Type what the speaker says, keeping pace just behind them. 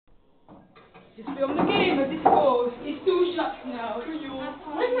Just film the game as it goes. It's 2 shots now. For you. Where's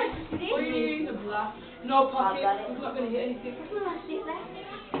my stick? For you. The black. No pocket. It's not going to hit anything. Where's my stick there?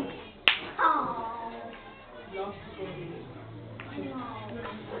 Oh. No.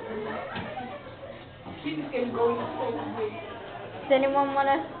 Keep this game going. Does anyone want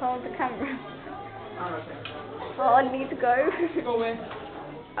to hold the camera? Okay. Oh, I need to go. Go where?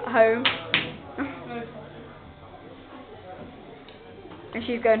 At home. And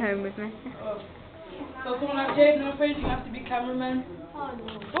she's going home with me. So someone like Jayden, I'm afraid you have to be cameraman. Oh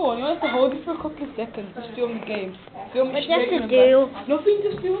no. Go on, you have to hold it for a couple of seconds. Just film the game. Film it What's straight you in have the to do? back. Nothing,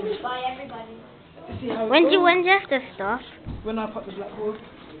 just film it. Bye everybody. See how it When do goes. you have to stop? When I pop the blackboard.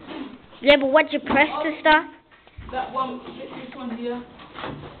 Yeah, but what do you press to stop? That one, this one here.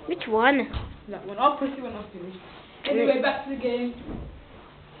 Which one? That one. I'll press it when I finish. Anyway, back to the game.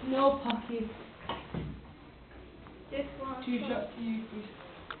 No pocket. This one. 2 shots to you, please.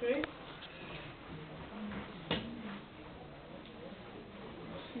 3.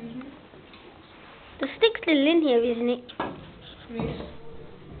 Excuse me. The stick's still in here, isn't it? Please.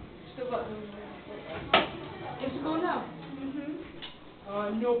 Still got those. You have to go now?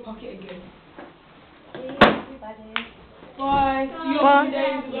 No pocket again. Everybody. Bye. See you Bye. on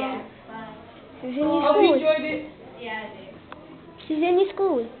Monday. Yeah. Bye. She's in your Hope you school. enjoyed it. Yeah, I did. She's in your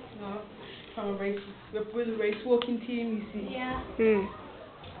school. No, from a race. We're the race walking team, you see. Yeah.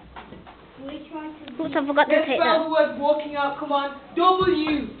 We tried to. Oops, I forgot to Let's take spell that. the word walking out. Come on.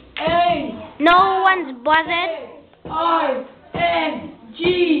 W-A. No one's bothered.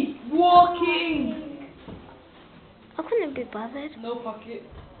 I-N-G. Walking. I couldn't be bothered. No pocket.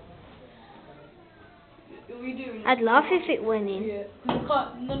 What are we doing? I'd laugh if it went in. Yeah.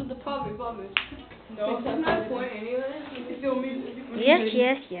 None of the public bombers. No. There's no point anyway. It's your music. Yes,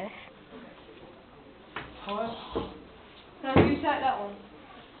 yes, yes. Hard. Can you take that one?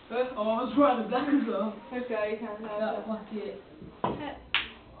 Oh, I was right, the black as well. Okay, you can have that pocket.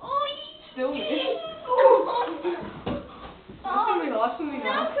 Oh, Still yeah. That's gonna be nice for me No,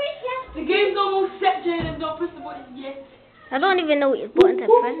 now. Chris, yes. The game's almost set, Jayden. Don't press the button yet. I don't even know which button to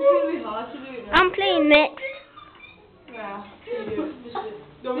It's press. gonna be hard to do it now. I'm playing next. Yeah, you do it. Just do it.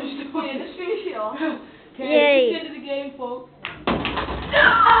 Don't just do it. Just finish it off. Okay, Yay. it's the end of the game, folks. No!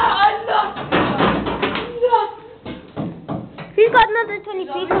 Who's got another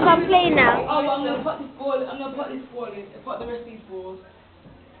 23 because I'm playing now? Oh, I'm gonna put this ball. I'm gonna put this ball in. Put the rest of these balls.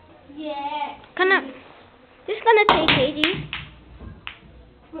 Yeah. Can I? This is gonna take ages.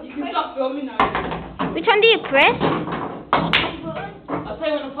 You can stop filming now. Which one do you press? I'll tell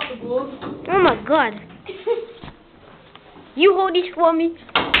you when I put the balls. Oh my god. You hold this for me.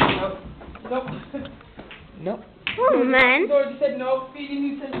 Nope. Nope. Nope. Oh man. You already said no. Feeling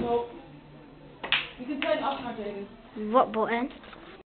you said no. You can turn it off now, Jayden. What button?